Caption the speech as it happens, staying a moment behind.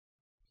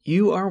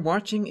You are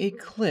watching a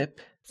clip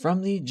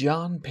from the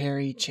John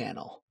Perry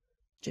channel,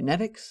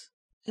 Genetics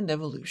and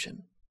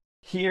Evolution.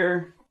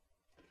 Here,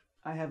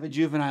 I have a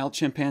juvenile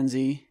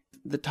chimpanzee.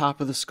 The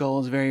top of the skull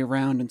is very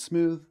round and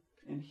smooth.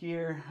 And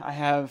here, I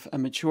have a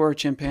mature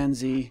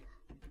chimpanzee,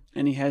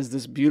 and he has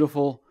this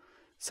beautiful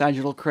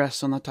sagittal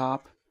crest on the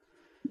top.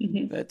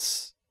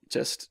 That's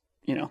just,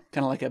 kind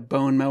of like a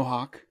bone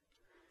mohawk.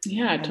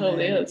 Yeah, it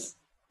totally is.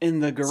 In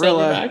the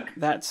gorilla,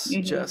 that's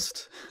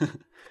just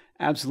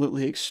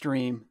absolutely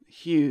extreme.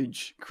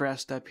 Huge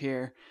crest up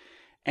here.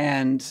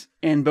 And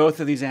in both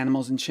of these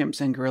animals, in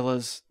chimps and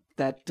gorillas,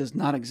 that does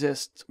not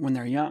exist when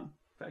they're young.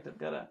 In fact, I've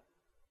got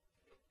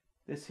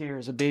this here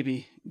is a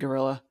baby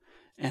gorilla,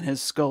 and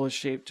his skull is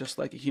shaped just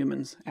like a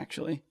human's,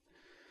 actually.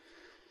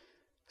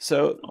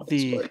 So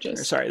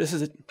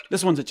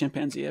this one's a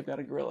chimpanzee. I've got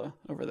a gorilla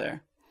over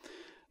there.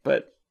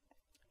 But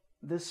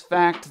this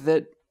fact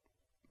that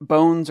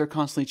bones are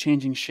constantly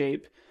changing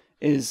shape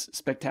is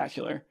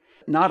spectacular.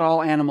 Not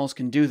all animals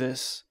can do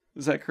this.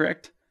 Is that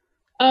correct?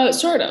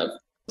 Sort of.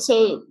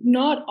 So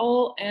not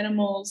all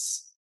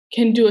animals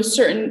can do a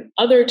certain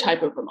other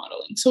type of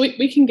remodeling. So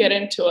we can get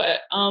into it.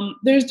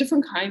 There's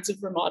different kinds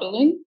of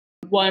remodeling.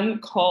 One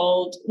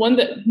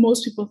that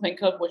most people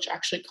think of, which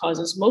actually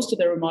causes most of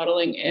the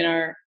remodeling in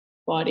our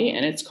body,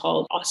 and it's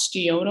called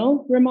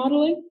Osteonol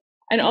Remodeling.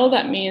 And all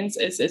that means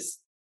is it's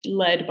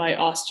led by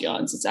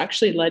osteons. It's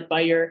actually led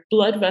by your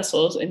blood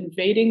vessels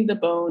invading the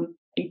bone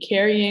and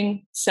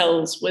carrying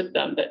cells with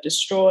them that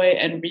destroy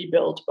and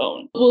rebuild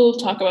bone. We'll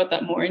talk about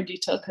that more in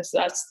detail because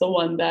that's the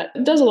one that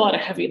does a lot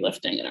of heavy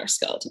lifting in our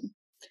skeleton.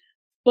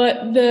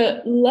 But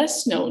the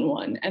less known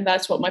one, and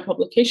that's what my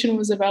publication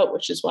was about,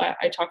 which is why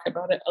I talk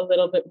about it a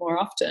little bit more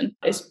often,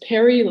 is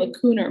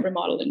perilacunar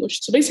remodeling,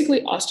 so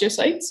basically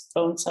osteocytes,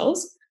 bone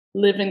cells,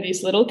 live in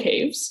these little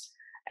caves,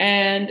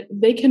 and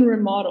they can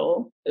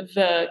remodel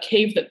the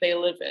cave that they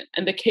live in.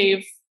 And the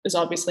cave is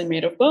obviously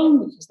made of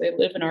bone because they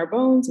live in our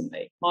bones and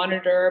they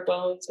monitor our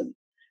bones and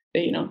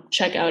they,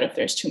 check out if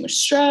there's too much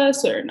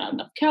stress or not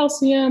enough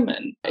calcium.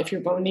 And if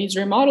your bone needs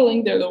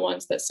remodeling, they're the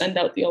ones that send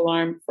out the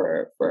alarm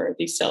for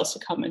these cells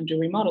to come and do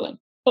remodeling.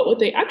 But what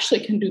they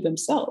actually can do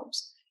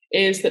themselves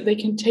is that they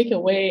can take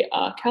away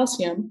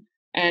calcium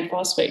and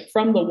phosphate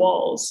from the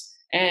walls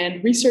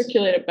and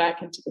recirculate it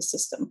back into the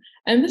system.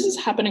 And this is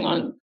happening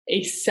on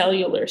a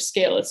cellular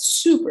scale. It's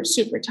super,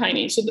 super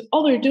tiny. So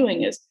all they're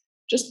doing is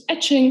just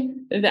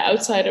etching the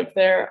outside of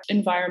their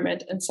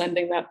environment and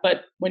sending that.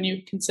 But when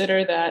you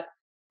consider that,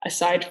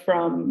 aside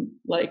from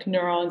like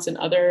neurons and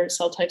other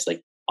cell types,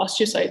 like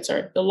osteocytes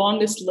are the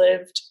longest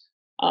lived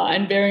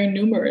and very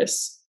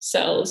numerous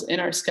cells in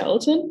our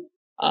skeleton,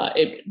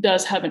 it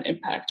does have an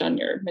impact on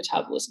your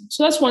metabolism.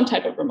 So that's one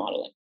type of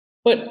remodeling.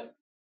 But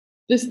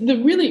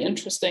the really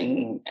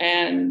interesting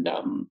and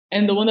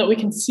the one that we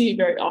can see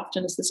very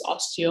often is this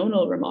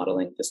osteonol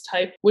remodeling, this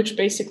type, which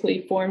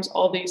basically forms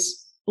all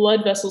these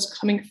blood vessels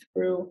coming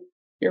through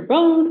your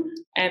bone,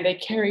 and they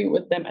carry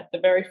with them at the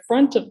very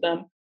front of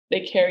them, they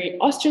carry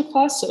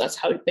osteoclasts. So that's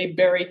how they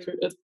bury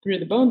through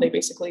the bone. They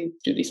basically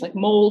do these like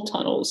mole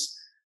tunnels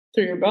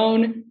through your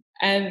bone,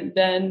 and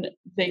then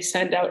they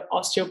send out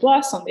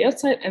osteoblasts on the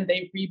outside and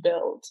they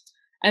rebuild.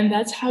 And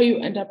that's how you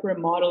end up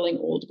remodeling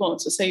old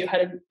bones. So say you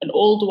had an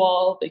old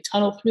wall, they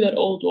tunnel through that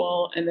old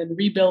wall and then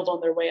rebuild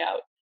on their way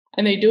out.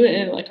 And they do it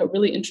in like a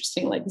really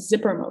interesting like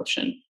zipper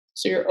motion.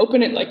 So you're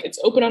open it like it's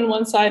open on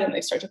one side and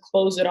they start to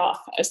close it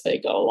off as they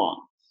go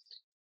along.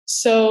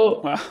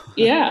 So wow.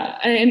 Yeah,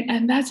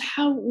 and that's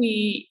how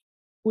we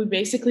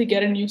basically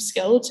get a new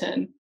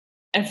skeleton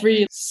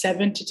every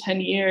 7 to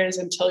 10 years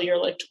until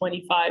you're like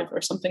 25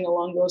 or something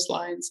along those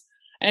lines.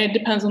 And it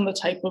depends on the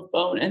type of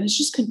bone. And it's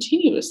just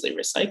continuously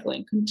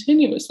recycling,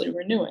 continuously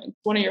renewing.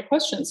 One of your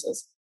questions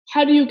is,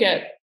 how do you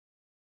get,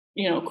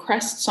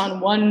 crests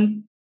on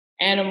one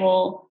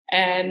animal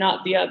and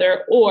not the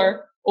other,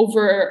 or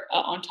over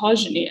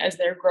ontogeny as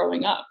they're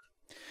growing up?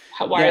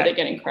 Why are they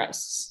getting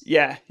crests?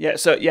 Yeah.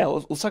 So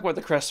let's talk about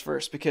the crests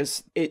first,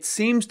 because it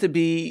seems to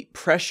be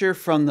pressure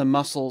from the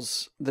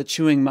muscles, the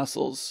chewing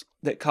muscles,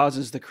 that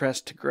causes the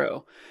crest to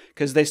grow.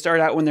 Because they start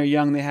out when they're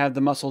young, they have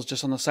the muscles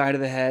just on the side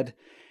of the head.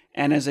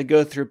 And as they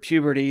go through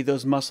puberty,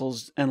 those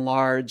muscles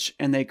enlarge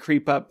and they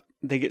creep up.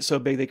 They get so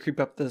big, they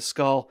creep up the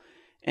skull.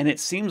 And it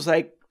seems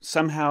like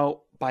somehow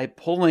by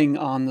pulling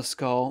on the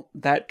skull,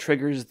 that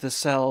triggers the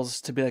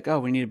cells to be like, oh,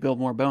 we need to build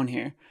more bone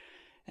here.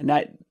 And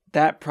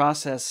that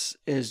process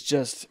is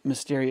just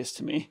mysterious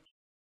to me.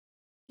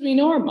 We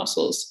know our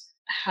muscles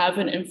have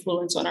an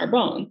influence on our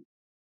bone.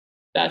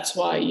 That's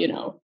why,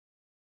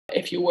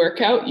 if you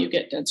work out, you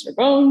get denser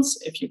bones.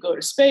 If you go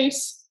to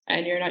space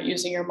and you're not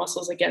using your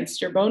muscles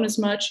against your bone as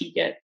much, you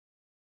get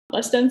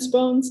less dense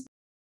bones.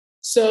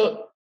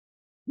 So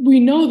we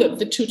know that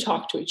the two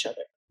talk to each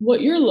other.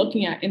 What you're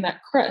looking at in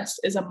that crest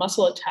is a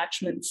muscle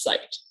attachment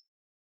site.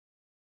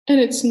 And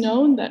it's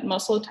known that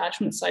muscle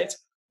attachment sites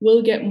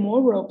will get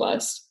more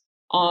robust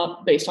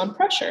based on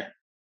pressure.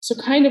 So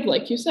kind of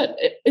like you said,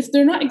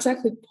 they're not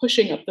exactly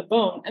pushing up the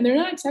bone and they're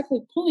not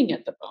exactly pulling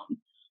at the bone.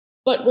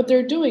 But what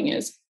they're doing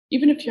is,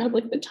 even if you have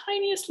like the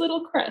tiniest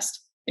little crest,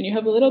 and you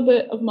have a little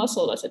bit of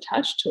muscle that's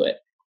attached to it.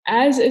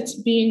 As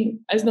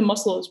the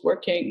muscle is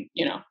working,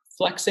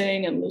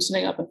 flexing and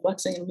loosening up and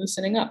flexing and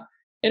loosening up,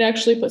 it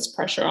actually puts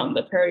pressure on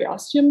the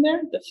periosteum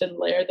there, the thin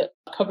layer that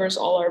covers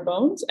all our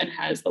bones and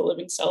has the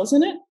living cells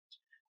in it.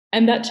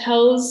 And that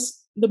tells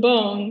the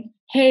bone,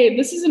 hey,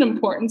 this is an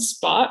important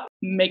spot,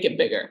 make it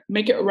bigger,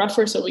 make it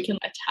rougher so we can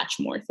attach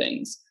more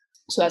things.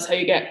 So that's how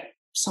you get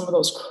some of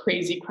those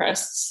crazy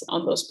crests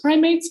on those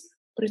primates,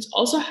 but it's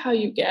also how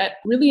you get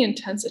really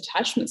intense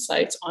attachment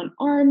sites on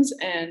arms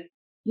and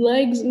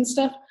legs and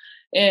stuff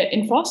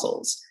in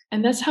fossils.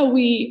 And that's how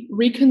we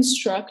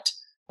reconstruct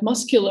the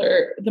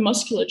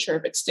musculature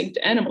of extinct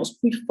animals.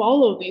 We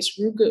follow these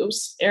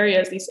rugose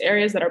areas, these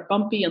areas that are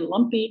bumpy and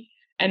lumpy.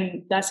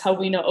 And that's how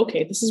we know,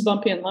 okay, this is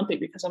bumpy and lumpy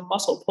because a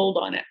muscle pulled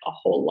on it a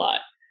whole lot.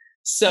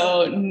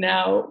 So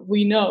now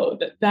we know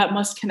that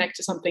must connect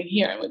to something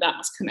here, and that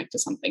must connect to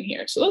something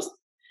here. So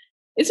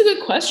it's a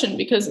good question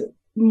because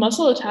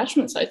muscle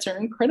attachment sites are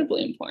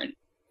incredibly important.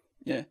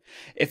 Yeah.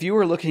 If you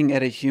were looking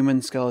at a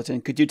human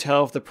skeleton, could you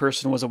tell if the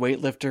person was a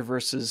weightlifter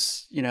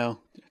versus,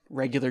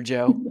 regular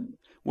Joe?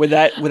 Would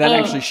that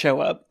actually show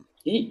up?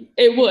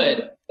 It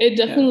would. It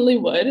definitely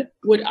would.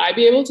 Would I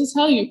be able to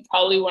tell? You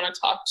probably want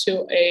to talk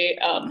to a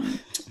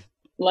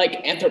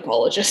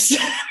anthropologist,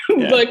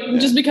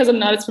 just because I'm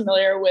not as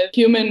familiar with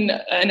human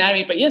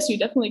anatomy. But yes, you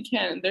definitely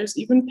can. There's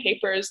even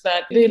papers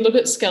that they look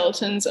at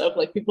skeletons of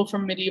people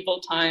from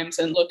medieval times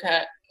and look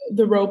at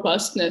the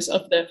robustness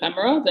of the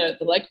ephemera,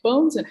 the leg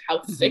bones, and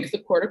how thick the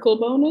cortical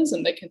bone is,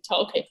 and they can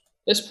tell, okay,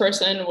 this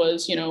person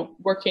was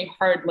working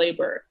hard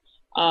labor.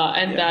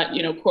 That,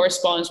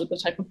 corresponds with the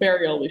type of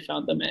burial we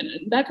found them in.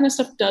 And that kind of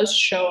stuff does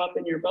show up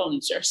in your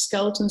bones. Our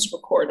skeletons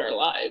record our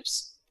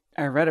lives.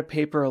 I read a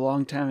paper a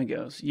long time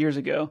ago, years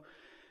ago.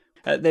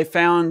 They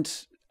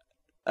found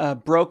a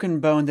broken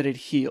bone that had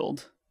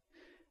healed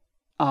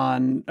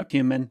on a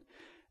human.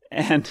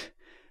 And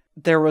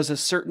there was a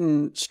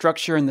certain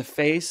structure in the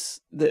face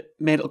that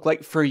made it look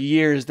like for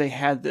years they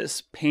had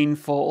this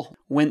painful,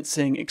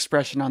 wincing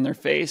expression on their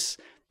face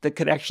that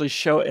could actually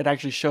showed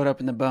up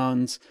in the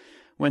bones.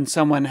 When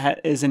someone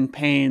is in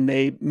pain,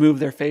 they move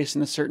their face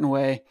in a certain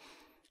way,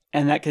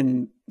 and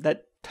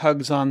that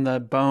tugs on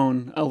the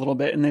bone a little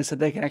bit. And they said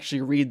they can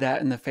actually read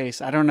that in the face.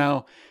 I don't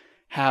know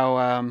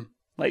how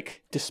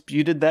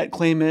disputed that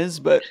claim is,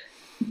 but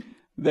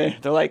they're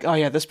like, oh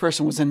yeah, this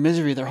person was in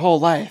misery their whole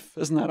life.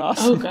 Isn't that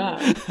awesome? Oh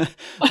God.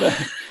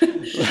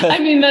 I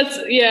mean, that's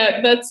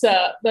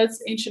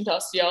ancient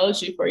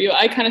osteology for you.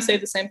 I kind of say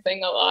the same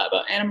thing a lot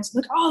about animals.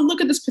 I'm like, oh,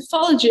 look at this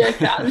pathology I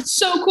found. It's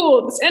so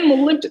cool. This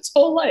animal lived its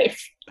whole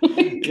life.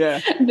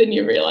 And then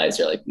you realize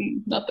you're like,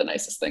 not the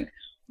nicest thing.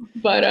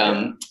 But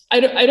I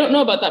don't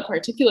know about that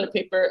particular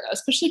paper,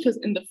 especially because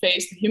in the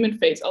face, the human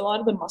face, a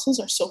lot of the muscles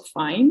are so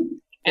fine.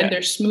 And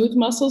they're smooth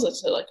muscles.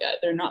 It's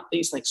they're not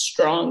these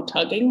strong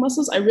tugging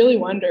muscles. I really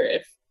wonder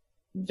if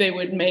they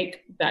would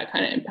make that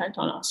kind of impact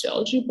on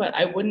osteology, but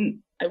I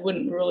wouldn't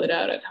rule it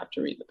out. I'd have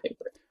to read the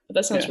paper. But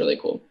that sounds really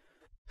cool.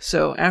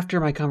 So after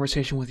my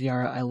conversation with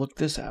Yara, I looked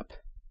this up.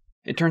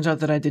 It turns out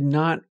that I did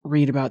not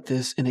read about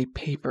this in a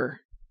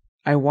paper.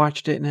 I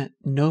watched it in a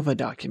Nova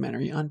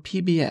documentary on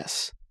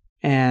PBS,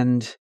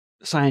 and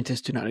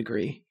scientists do not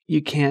agree.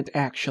 You can't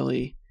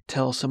actually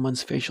tell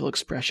someone's facial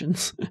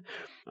expressions,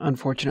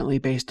 unfortunately,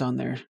 based on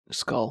their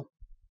skull.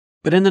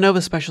 But in the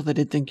Nova special, they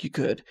did think you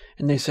could,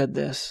 and they said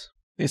this.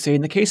 They say,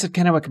 in the case of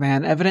Kennewick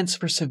Man, evidence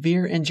for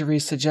severe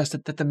injuries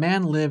suggested that the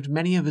man lived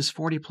many of his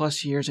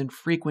 40-plus years in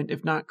frequent,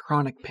 if not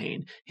chronic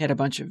pain. He had a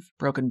bunch of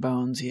broken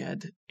bones. He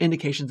had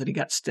indications that he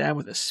got stabbed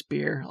with a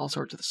spear, all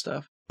sorts of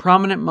stuff.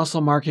 Prominent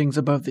muscle markings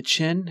above the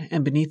chin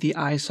and beneath the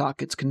eye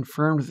sockets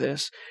confirmed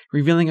this,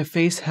 revealing a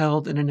face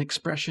held in an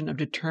expression of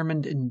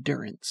determined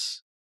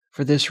endurance.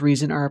 For this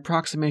reason, our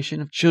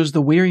approximation shows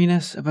the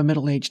weariness of a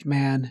middle-aged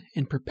man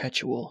in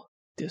perpetual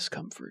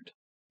discomfort.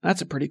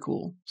 That's a pretty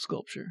cool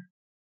sculpture.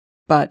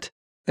 But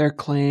their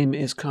claim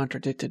is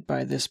contradicted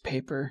by this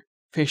paper,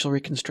 Facial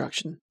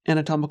Reconstruction,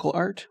 Anatomical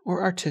Art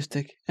or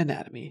Artistic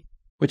Anatomy,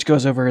 which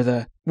goes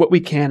over what we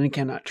can and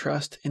cannot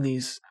trust in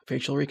these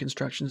facial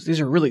reconstructions.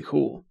 These are really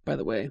cool, by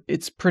the way.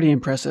 It's pretty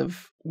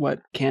impressive what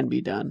can be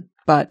done.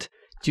 But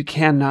you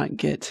cannot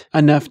get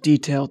enough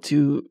detail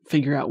to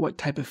figure out what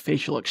type of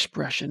facial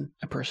expression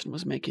a person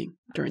was making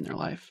during their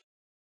life.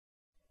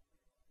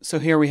 So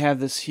here we have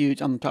this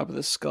huge, on the top of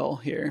the skull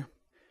here,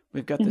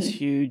 we've got this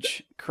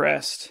huge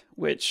crest,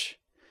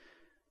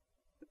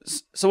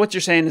 so what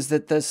you're saying is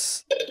that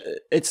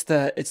it's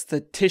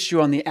the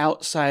tissue on the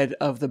outside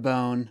of the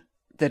bone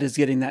that is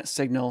getting that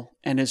signal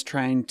and is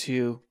trying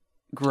to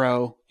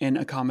grow in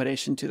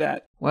accommodation to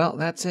that. Well,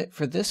 that's it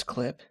for this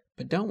clip,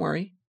 but don't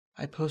worry.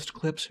 I post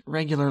clips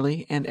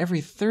regularly, and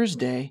every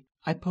Thursday,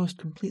 I post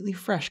completely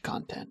fresh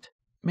content.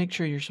 Make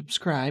sure you're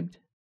subscribed.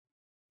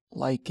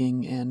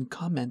 Liking and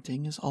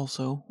commenting is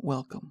also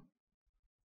welcome.